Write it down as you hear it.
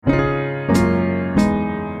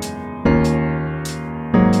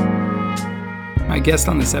My guest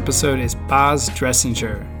on this episode is Boz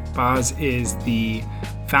Dressinger. Boz is the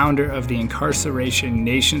founder of the Incarceration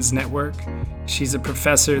Nations Network. She's a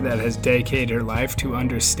professor that has dedicated her life to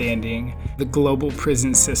understanding the global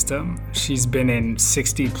prison system. She's been in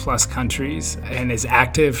 60 plus countries and is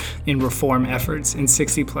active in reform efforts in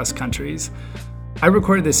 60 plus countries. I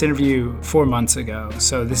recorded this interview 4 months ago,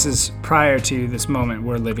 so this is prior to this moment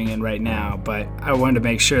we're living in right now, but I wanted to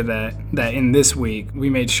make sure that in this week we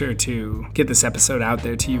made sure to get this episode out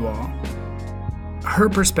there to you all. Her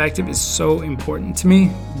perspective is so important to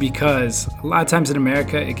me because a lot of times in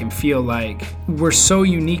America it can feel like we're so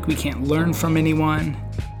unique we can't learn from anyone,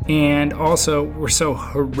 and also we're so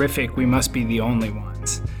horrific we must be the only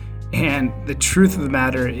ones. And the truth of the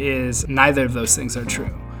matter is neither of those things are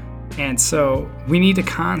true. And so we need to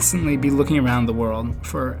constantly be looking around the world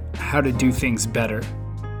for how to do things better,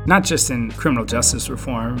 not just in criminal justice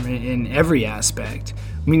reform, in every aspect.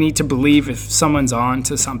 We need to believe if someone's on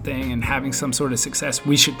to something and having some sort of success,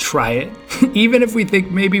 we should try it, even if we think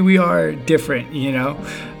maybe we are different,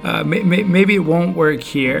 maybe it won't work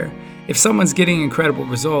here. If someone's getting incredible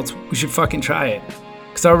results, we should fucking try it.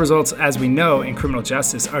 Because our results, as we know, in criminal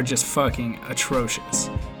justice are just fucking atrocious.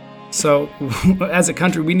 So as a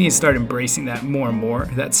country, we need to start embracing that more and more,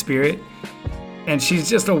 that spirit. And she's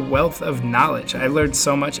just a wealth of knowledge. I learned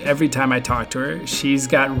so much every time I talk to her. She's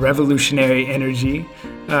got revolutionary energy,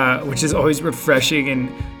 which is always refreshing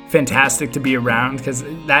and fantastic to be around because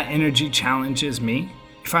that energy challenges me.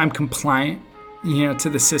 If I'm compliant, to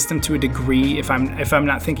the system to a degree, if I'm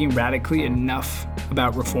not thinking radically enough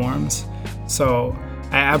about reforms. So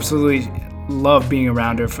I absolutely love being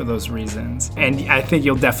around her for those reasons. And I think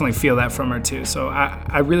you'll definitely feel that from her too. So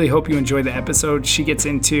I really hope you enjoy the episode. She gets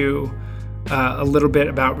into a little bit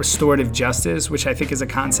about restorative justice, which I think is a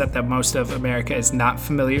concept that most of America is not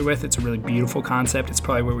familiar with. It's a really beautiful concept. It's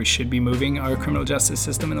probably where we should be moving our criminal justice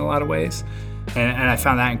system in a lot of ways. And I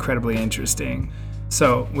found that incredibly interesting.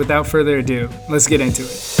 So without further ado, let's get into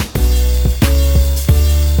it.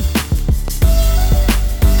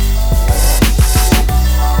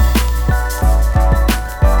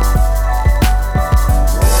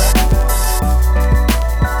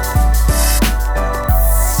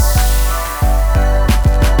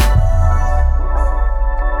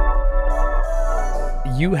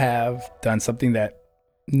 You have done something that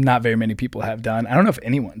not very many people have done. I don't know if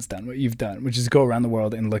anyone's done what you've done, which is go around the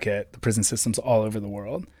world and look at the prison systems all over the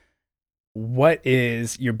world. What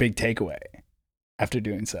is your big takeaway after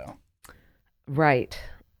doing so? Right.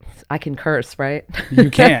 I can curse, right?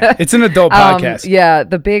 You can. It's an adult podcast. Yeah.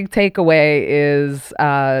 The big takeaway is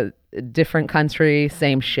different country,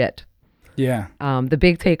 same shit. Yeah. The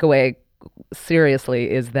big takeaway,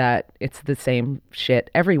 seriously, is that it's the same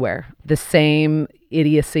shit everywhere. The same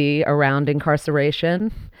idiocy around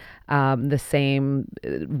incarceration, the same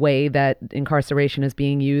way that incarceration is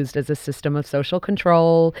being used as a system of social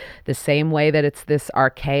control, the same way that it's this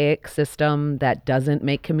archaic system that doesn't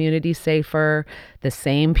make communities safer, the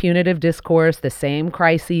same punitive discourse, the same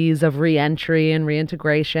crises of reentry and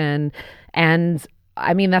reintegration. And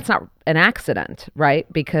I mean, that's not an accident, right?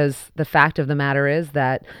 Because the fact of the matter is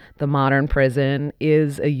that the modern prison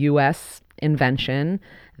is a U.S. invention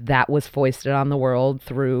that was foisted on the world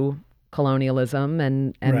through colonialism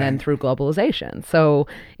and right. Then through globalization. So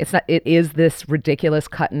it is this ridiculous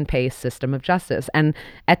cut and paste system of justice. And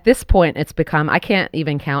at this point, it's become, I can't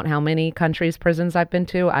even count how many countries' prisons I've been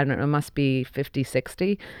to. I don't know, it must be 50,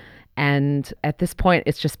 60. And at this point,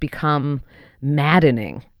 it's just become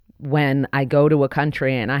maddening when I go to a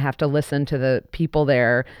country and I have to listen to the people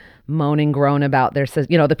there moan and groan about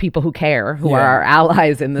the people who care, who are our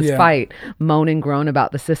allies in this fight, moan and groan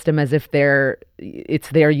about the system as if it's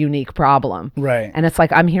their unique problem. Right. And it's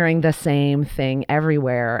like, I'm hearing the same thing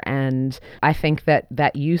everywhere. And I think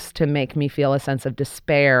that used to make me feel a sense of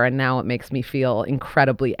despair. And now it makes me feel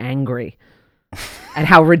incredibly angry at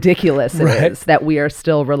how ridiculous it is that we are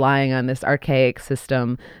still relying on this archaic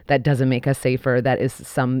system that doesn't make us safer, that is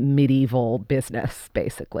some medieval business,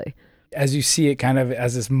 basically. As you see it kind of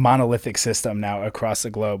as this monolithic system now across the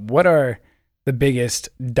globe, what are the biggest,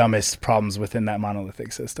 dumbest problems within that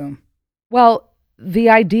monolithic system? Well, the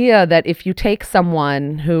idea that if you take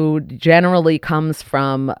someone who generally comes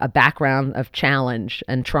from a background of challenge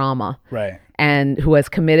and trauma, right, and who has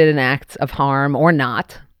committed an act of harm or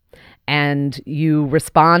not, and you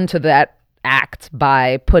respond to that act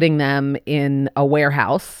by putting them in a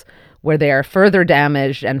warehouse where they are further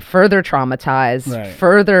damaged and further traumatized,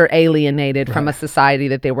 further alienated from a society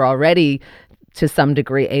that they were already to some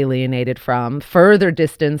degree alienated from, further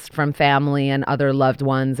distanced from family and other loved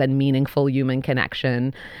ones and meaningful human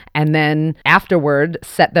connection, and then afterward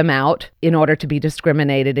set them out in order to be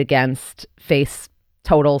discriminated against, face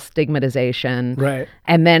total stigmatization, right,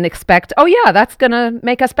 and then expect, oh yeah, that's going to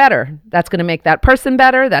make us better. That's going to make that person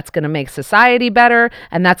better. That's going to make society better.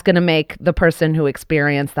 And that's going to make the person who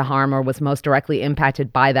experienced the harm or was most directly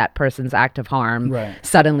impacted by that person's act of harm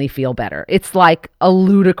suddenly feel better. It's like a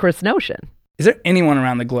ludicrous notion. Is there anyone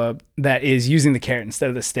around the globe that is using the carrot instead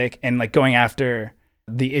of the stick and like going after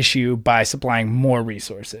the issue by supplying more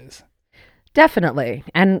resources? Definitely.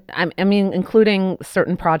 And I mean, including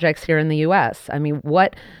certain projects here in the U.S. I mean,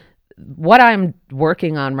 what I'm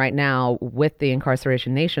working on right now with the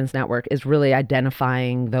Incarceration Nations Network is really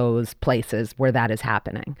identifying those places where that is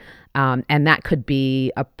happening. And that could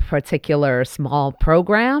be a particular small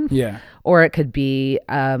program, or it could be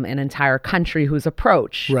an entire country whose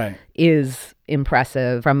approach is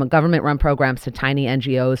impressive, from government-run programs to tiny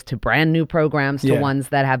NGOs to brand new programs to ones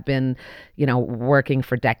that have been, working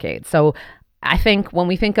for decades. So I think when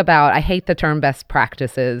we think about, I hate the term best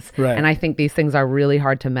practices, and I think these things are really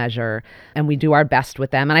hard to measure, and we do our best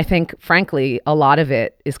with them. And I think, frankly, a lot of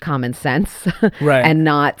it is common sense and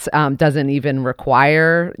not, doesn't even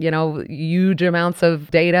require, huge amounts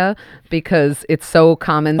of data because it's so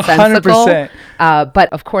commonsensical. 100%.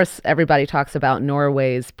 But of course, everybody talks about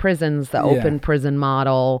Norway's prisons, the open prison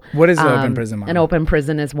model. What is the open prison model? An open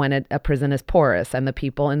prison is when a prison is porous and the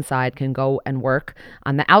people inside can go and work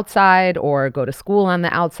on the outside or go to school on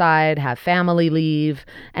the outside, have family leave,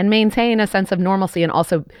 and maintain a sense of normalcy and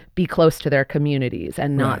also be close to their communities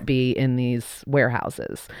and not be in these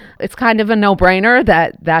warehouses. It's kind of a no-brainer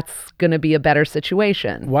that that's going to be a better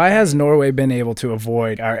situation. Why has Norway been able to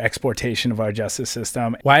avoid our exportation of our justice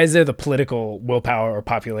system? Why is there the political willpower or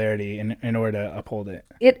popularity in order to uphold it?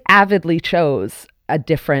 It avidly chose a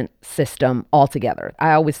different system altogether.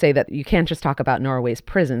 I always say that you can't just talk about Norway's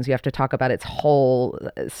prisons. You have to talk about its whole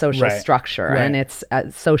social structure and its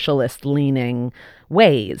socialist-leaning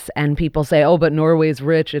ways. And people say, oh, but Norway's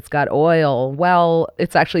rich, it's got oil. Well,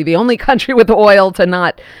 it's actually the only country with oil to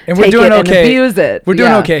not take it and abuse it. We're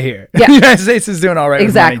doing okay here. The United States is doing all right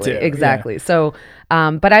with money too. Exactly. So,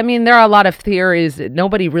 but I mean, there are a lot of theories.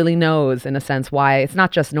 Nobody really knows, in a sense, why. It's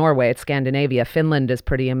not just Norway, it's Scandinavia. Finland is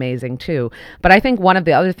pretty amazing too. But I think one of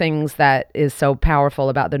the other things that is so powerful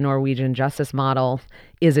about the Norwegian justice model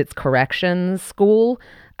is its corrections school.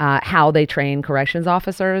 How they train corrections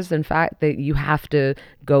officers. In fact, you have to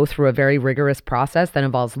go through a very rigorous process that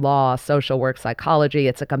involves law, social work, psychology.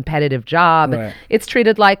 It's a competitive job. It's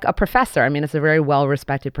treated like a professor. I mean, it's a very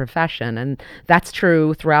well-respected profession, and that's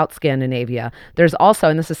true throughout Scandinavia. There's also,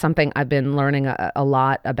 and this is something I've been learning a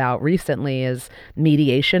lot about recently, is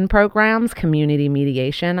mediation programs, community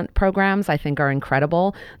mediation programs, I think are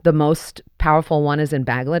incredible. The most powerful one is in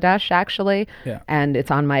Bangladesh, actually, and it's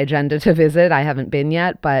on my agenda to visit. I haven't been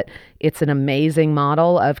yet, but it's an amazing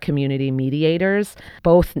model of community mediators.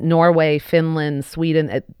 Both Norway, Finland,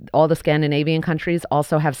 Sweden, all the Scandinavian countries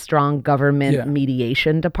also have strong government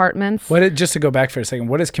mediation departments. Just to go back for a second,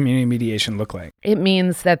 what does community mediation look like? It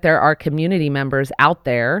means that there are community members out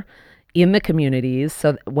there in the communities,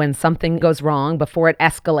 so when something goes wrong, before it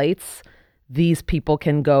escalates, these people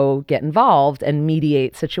can go get involved and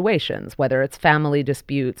mediate situations, whether it's family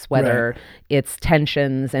disputes, whether it's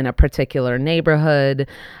tensions in a particular neighborhood.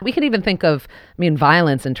 We can even think of,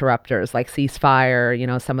 violence interrupters like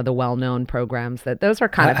Ceasefire, some of the well-known programs those are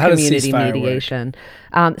kind of community mediation.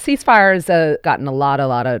 Ceasefire has gotten a lot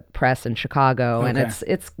of press in Chicago, and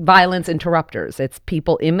it's violence interrupters. It's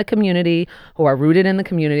people in the community who are rooted in the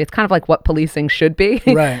community. It's kind of like what policing should be,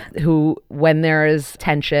 who, when there is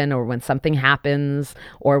tension or when something happens,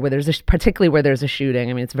 or particularly where there's a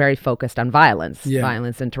shooting, it's very focused on violence,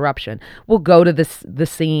 violence interruption. We'll go to the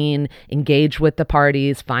scene, engage with the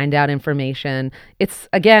parties, find out information. It's,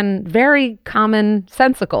 again, very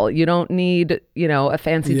commonsensical. You don't need, a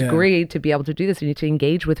fancy degree to be able to do this. You need to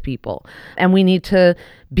engage with people. And we need to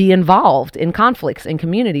be involved in conflicts in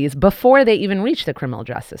communities before they even reach the criminal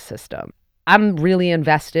justice system. I'm really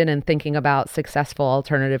invested in thinking about successful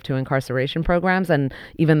alternative to incarceration programs. And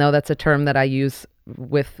even though that's a term that I use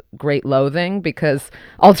with great loathing, because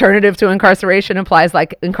alternative to incarceration implies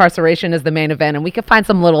like incarceration is the main event, and we could find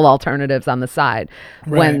some little alternatives on the side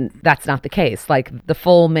when that's not the case. Like the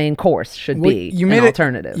full main course should be an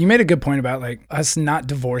alternative. You made a good point about like us not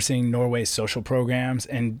divorcing Norway's social programs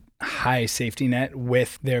and high safety net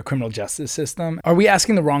with their criminal justice system. Are we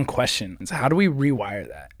asking the wrong questions? How do we rewire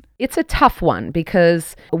that? It's a tough one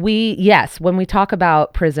because when we talk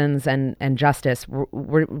about prisons and justice,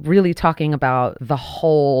 we're really talking about the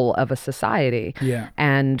whole of a society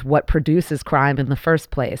and what produces crime in the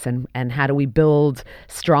first place, and how do we build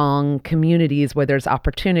strong communities where there's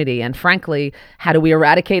opportunity, and frankly, how do we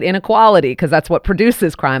eradicate inequality, because that's what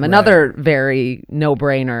produces crime. Another very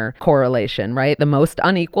no-brainer correlation, right? The most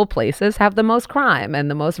unequal places have the most crime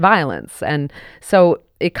and the most violence. And so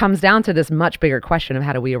it comes down to this much bigger question of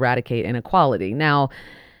how do we eradicate inequality. Now,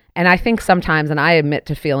 and I think sometimes, and I admit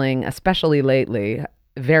to feeling, especially lately,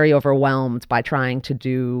 very overwhelmed by trying to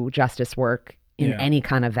do justice work in any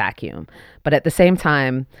kind of vacuum. But at the same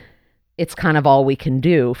time, it's kind of all we can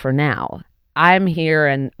do for now. I'm here,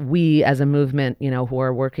 and we as a movement, who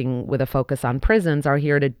are working with a focus on prisons, are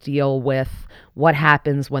here to deal with what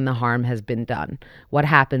happens when the harm has been done. What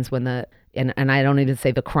happens when and I don't even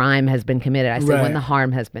say the crime has been committed. I say when the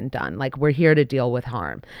harm has been done. Like, we're here to deal with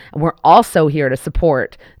harm. And we're also here to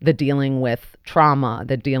support the dealing with trauma,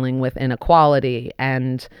 the dealing with inequality,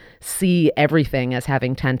 and see everything as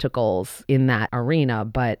having tentacles in that arena.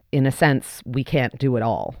 But in a sense, we can't do it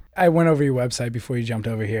all. I went over your website before you jumped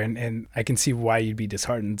over here, and I can see why you'd be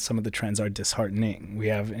disheartened. Some of the trends are disheartening. We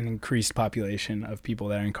have an increased population of people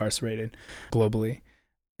that are incarcerated globally.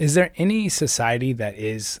 Is there any society that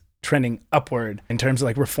is trending upward in terms of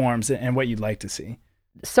like reforms and what you'd like to see?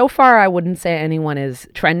 So far, I wouldn't say anyone is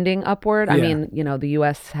trending upward. I mean, the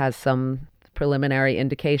U.S. has some preliminary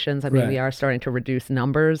indications. I mean, we are starting to reduce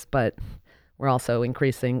numbers, but we're also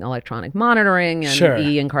increasing electronic monitoring and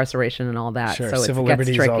e-incarceration and all that. So civil it gets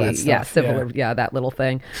liberties, tricky. all that stuff. That little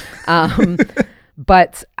thing.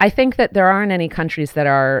 But I think that there aren't any countries that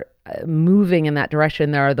are moving in that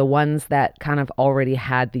direction. There are the ones that kind of already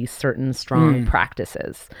had these certain strong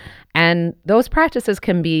practices. And those practices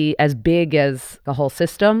can be as big as the whole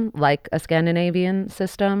system, like a Scandinavian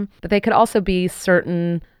system, but they could also be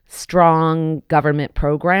certain strong government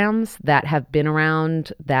programs that have been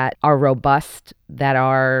around, that are robust, that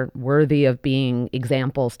are worthy of being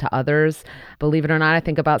examples to others. Believe it or not, I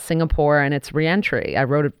think about Singapore and its reentry. I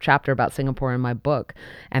wrote a chapter about Singapore in my book,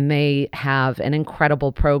 and they have an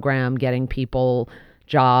incredible program getting people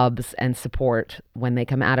jobs and support when they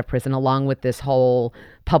come out of prison, along with this whole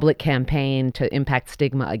public campaign to impact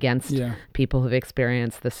stigma against people who've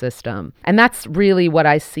experienced the system. And that's really what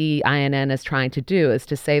I see INN as trying to do, is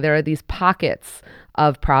to say there are these pockets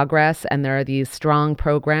of progress and there are these strong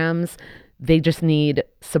programs. They just need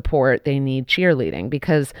support. They need cheerleading,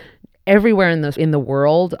 because everywhere in the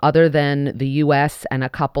world, other than the US and a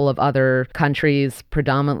couple of other countries,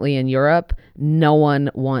 predominantly in Europe, no one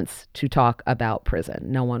wants to talk about prison.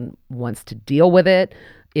 No one wants to deal with it.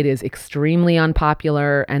 It is extremely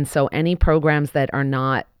unpopular. And so any programs that are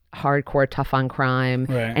not hardcore tough on crime,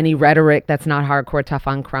 any rhetoric that's not hardcore tough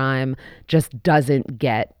on crime, just doesn't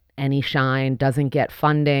get any shine, doesn't get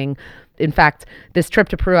funding. In fact, this trip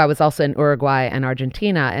to Peru, I was also in Uruguay and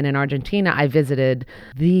Argentina. And in Argentina, I visited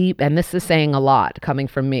and this is saying a lot coming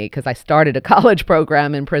from me, because I started a college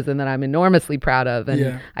program in prison that I'm enormously proud of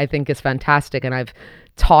and I think is fantastic. And I've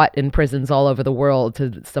taught in prisons all over the world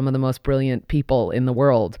to some of the most brilliant people in the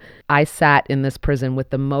world. I sat in this prison with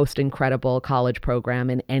the most incredible college program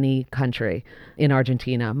in any country in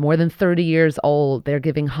Argentina. More than 30 years old. They're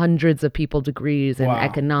giving hundreds of people degrees in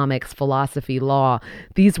economics, philosophy, law.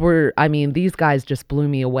 These guys just blew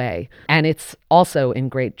me away. And it's also in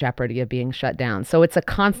great jeopardy of being shut down. So it's a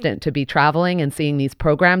constant to be traveling and seeing these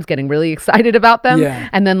programs, getting really excited about them,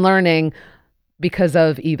 and then learning, because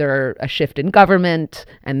of either a shift in government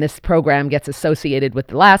and this program gets associated with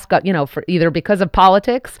the last, for either because of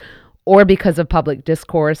politics or because of public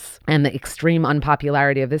discourse and the extreme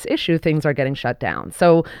unpopularity of this issue, things are getting shut down.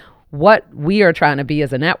 So what we are trying to be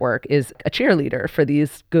as a network is a cheerleader for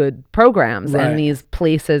these good programs and these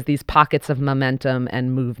places, these pockets of momentum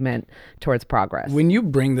and movement towards progress. When you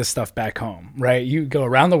bring this stuff back home, right, you go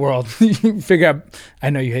around the world, you figure out,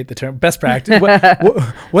 I know you hate the term, best practice.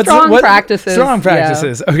 What's strong practices. Strong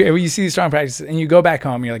practices. Yeah. Okay, well, you see these strong practices and you go back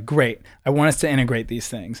home, you're like, great, I want us to integrate these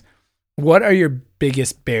things. What are your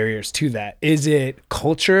biggest barriers to that? Is it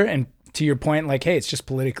culture and, to your point, like, hey, it's just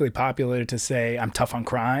politically popular to say I'm tough on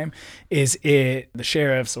crime? Is it the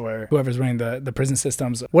sheriffs or whoever's running the prison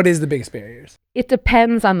systems? What is the biggest barriers? It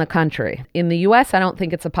depends on the country. In the US, I don't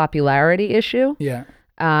think it's a popularity issue. Yeah.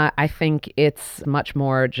 I think it's much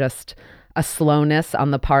more just a slowness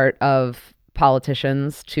on the part of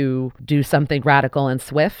politicians to do something radical and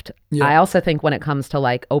swift. Yeah. I also think when it comes to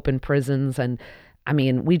like open prisons, and I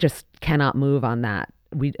mean, we just cannot move on that.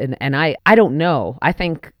 I don't know. I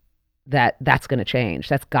think that's going to change.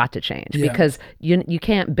 That's got to change because you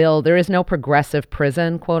can't build, there is no progressive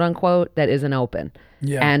prison, quote unquote, that isn't open.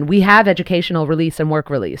 Yeah. And we have educational release and work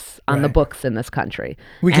release on the books in this country.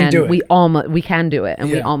 We can do it. We can do it,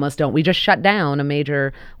 and we almost don't. We just shut down a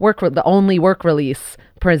major the only work release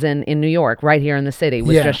prison in New York, right here in the city,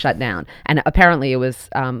 was just shut down. And apparently it was,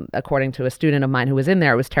 according to a student of mine who was in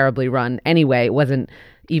there, it was terribly run anyway. It wasn't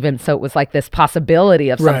even, so it was like this possibility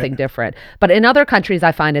of something different. But in other countries,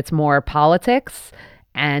 I find it's more politics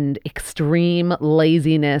and extreme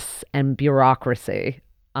laziness and bureaucracy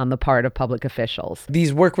on the part of public officials.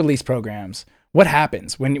 These work release programs, what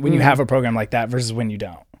happens when you have a program like that versus when you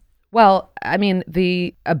don't? Well, I mean,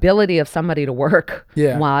 the ability of somebody to work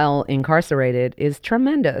while incarcerated is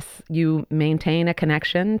tremendous. You maintain a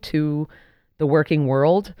connection to the working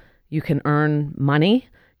world. You can earn money.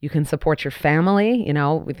 You can support your family. You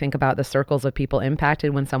know, we think about the circles of people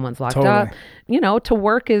impacted when someone's locked up. You know, to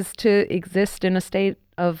work is to exist in a state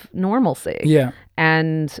of normalcy. Yeah.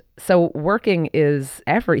 And so working is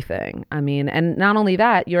everything. I mean, and not only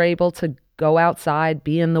that, you're able to go outside,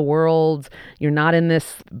 be in the world. You're not in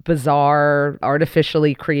this bizarre,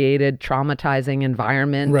 artificially created, traumatizing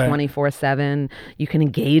environment 24/7. You can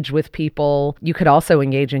engage with people. You could also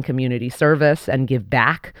engage in community service and give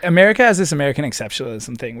back. America has this American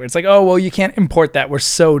exceptionalism thing where it's like, oh, well, you can't import that. We're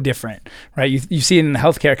so different, right? You see it in the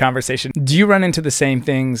healthcare conversation. Do you run into the same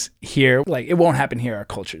things here? Like, it won't happen here. Our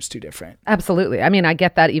culture's too different. Absolutely. I mean, I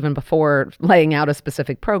get that even before laying out a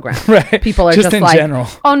specific program. Right. People are just in like, general.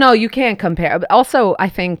 Oh, no, you can't compare. Also, I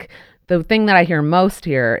think the thing that I hear most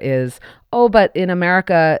here is, oh, but in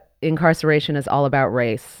America, incarceration is all about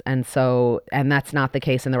race. And that's not the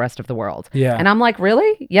case in the rest of the world. Yeah. And I'm like,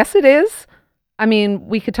 really? Yes, it is. I mean,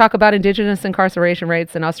 we could talk about indigenous incarceration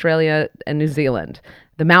rates in Australia and New Zealand.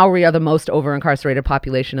 The Maori are the most over-incarcerated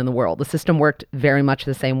population in the world. The system worked very much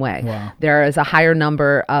the same way. Wow. There is a higher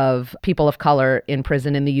number of people of color in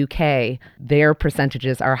prison in the UK. Their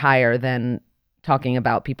percentages are higher than talking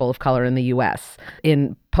about people of color in the U.S.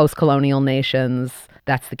 In post-colonial nations,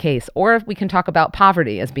 that's the case. Or if we can talk about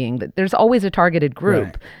poverty as being that there's always a targeted group.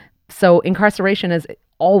 Right. So incarceration is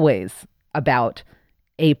always about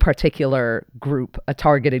a particular group, a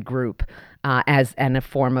targeted group, and a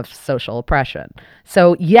form of social oppression.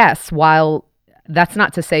 So yes, while that's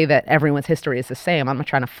not to say that everyone's history is the same, I'm not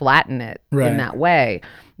trying to flatten it in that way,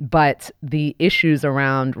 but the issues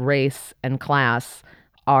around race and class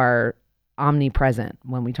are omnipresent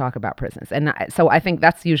when we talk about prisons. And so I think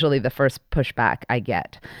that's usually the first pushback I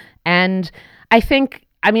get. And I think,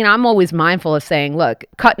 I mean, I'm always mindful of saying, look,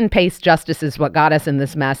 cut and paste justice is what got us in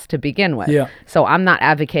this mess to begin with. Yeah. So I'm not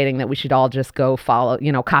advocating that we should all just go follow,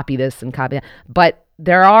 copy this and copy that. But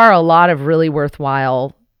there are a lot of really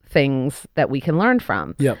worthwhile things that we can learn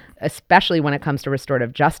from, especially when it comes to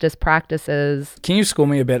restorative justice practices. Can you school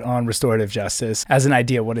me a bit on restorative justice? As an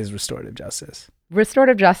idea, what is restorative justice?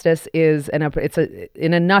 Restorative justice is in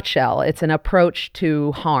a nutshell, it's an approach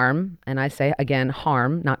to harm, and I say again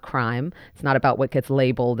harm, not crime. It's not about what gets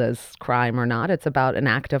labeled as crime or not. It's about an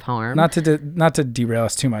act of harm. Not to derail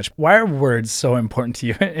us too much. Why are words so important to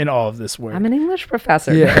you in all of this work? I'm an English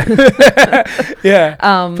professor. Yeah,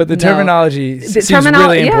 but the terminology seems really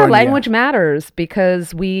important. Yeah, language matters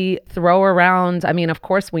because we throw around. I mean, of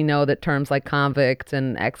course, we know that terms like convict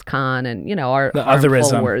and ex-con and are the harmful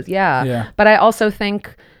otherism words. Yeah, but I also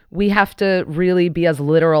think we have to really be as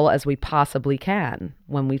literal as we possibly can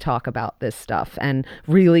when we talk about this stuff and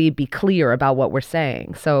really be clear about what we're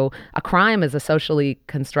saying. So a crime is a socially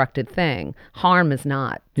constructed thing. Harm is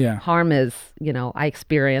not. Yeah. Harm is, I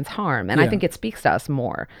experience harm. And I think it speaks to us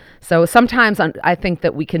more. So sometimes I think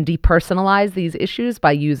that we can depersonalize these issues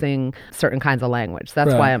by using certain kinds of language.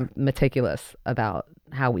 That's why I'm meticulous about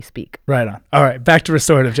how we speak. Right on. All right, back to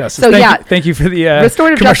restorative justice. So thank you for the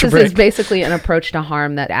restorative justice break. Is basically an approach to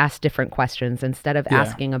harm that asks different questions. Instead of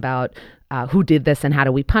asking about who did this and how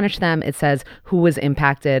do we punish them, it says who was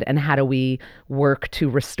impacted and how do we work to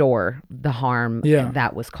restore the harm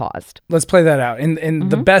that was caused. Let's play that out. In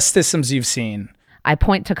the best systems you've seen, I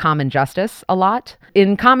point to common justice a lot.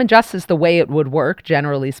 In common justice, the way it would work,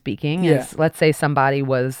 generally speaking, is let's say somebody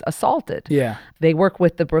was assaulted. Yeah. They work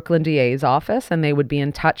with the Brooklyn DA's office and they would be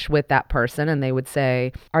in touch with that person and they would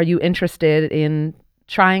say, are you interested in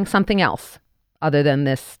trying something else other than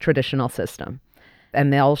this traditional system?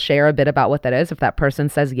 And they'll share a bit about what that is. If that person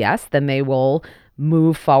says yes, then they will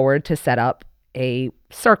move forward to set up a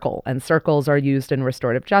circle, and circles are used in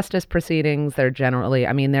restorative justice proceedings. They're generally,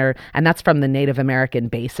 and that's from the Native American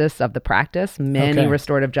basis of the practice. Many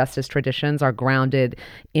restorative justice traditions are grounded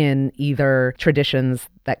in either traditions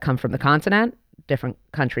that come from the continent, different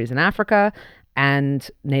countries in Africa, and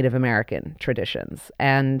Native American traditions.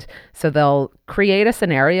 And so they'll create a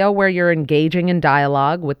scenario where you're engaging in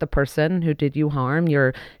dialogue with the person who did you harm.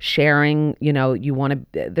 You're sharing,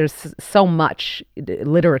 there's so much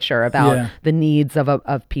literature about the needs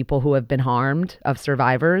of people who have been harmed, of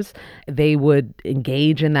survivors. They would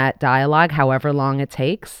engage in that dialogue, however long it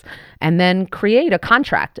takes, and then create a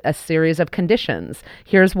contract, a series of conditions.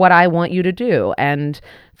 Here's what I want you to do. And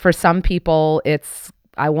for some people, it's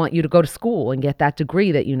I want you to go to school and get that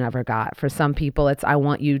degree that you never got. For some people, it's I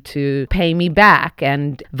want you to pay me back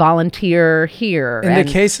and volunteer here. In the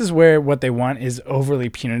cases where what they want is overly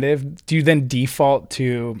punitive, do you then default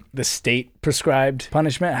to the state prescribed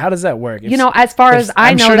punishment? How does that work? As far as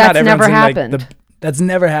I know, that's never happened. That's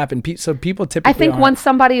never happened. So people typically I think once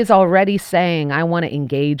somebody is already saying, I want to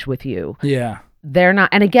engage with you. Yeah. They're not.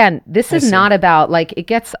 And again, this is not about it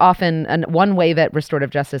gets often, and one way that restorative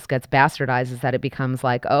justice gets bastardized is that it becomes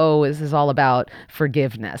like, oh, this is all about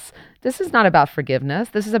forgiveness. This is not about forgiveness.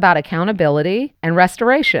 This is about accountability and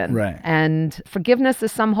restoration. Right. And forgiveness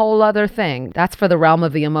is some whole other thing. That's for the realm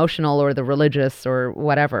of the emotional or the religious or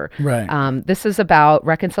whatever. Right. This is about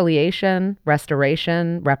reconciliation,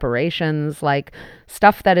 restoration, reparations,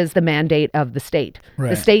 stuff that is the mandate of the state. Right.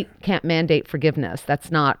 The state can't mandate forgiveness. That's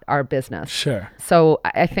not our business. Sure. So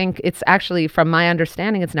I think it's actually, from my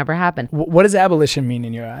understanding, it's never happened. What does abolition mean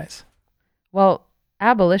in your eyes? Well,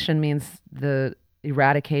 abolition means the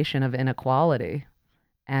eradication of inequality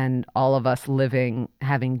and all of us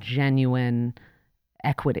having genuine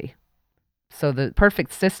equity. So the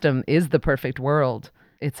perfect system is the perfect world.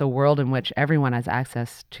 It's a world in which everyone has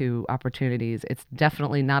access to opportunities. It's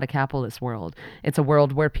definitely not a capitalist world. It's a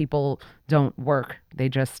world where people don't work. They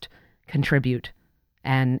just contribute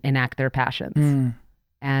and enact their passions.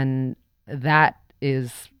 And that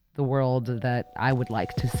is the world that I would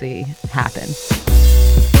like to see happen.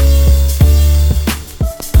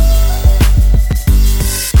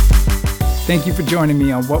 Thank you for joining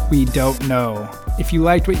me on What We Don't Know. If you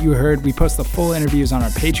liked what you heard, we post the full interviews on our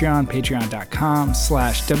Patreon,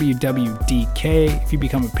 patreon.com/WWDK. If you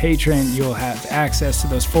become a patron, you'll have access to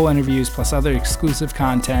those full interviews plus other exclusive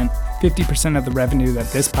content. 50% of the revenue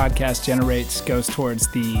that this podcast generates goes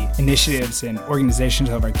towards the initiatives and organizations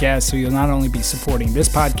of our guests. So you'll not only be supporting this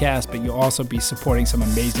podcast, but you'll also be supporting some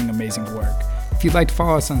amazing, amazing work. If you'd like to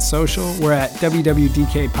follow us on social, we're at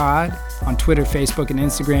WWDK Pod on Twitter, Facebook, and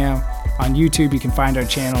Instagram. On YouTube, you can find our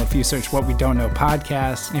channel if you search What We Don't Know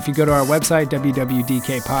Podcast. And if you go to our website,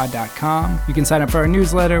 www.dkpod.com, you can sign up for our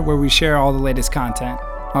newsletter where we share all the latest content.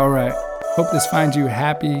 All right. Hope this finds you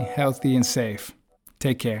happy, healthy, and safe.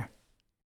 Take care.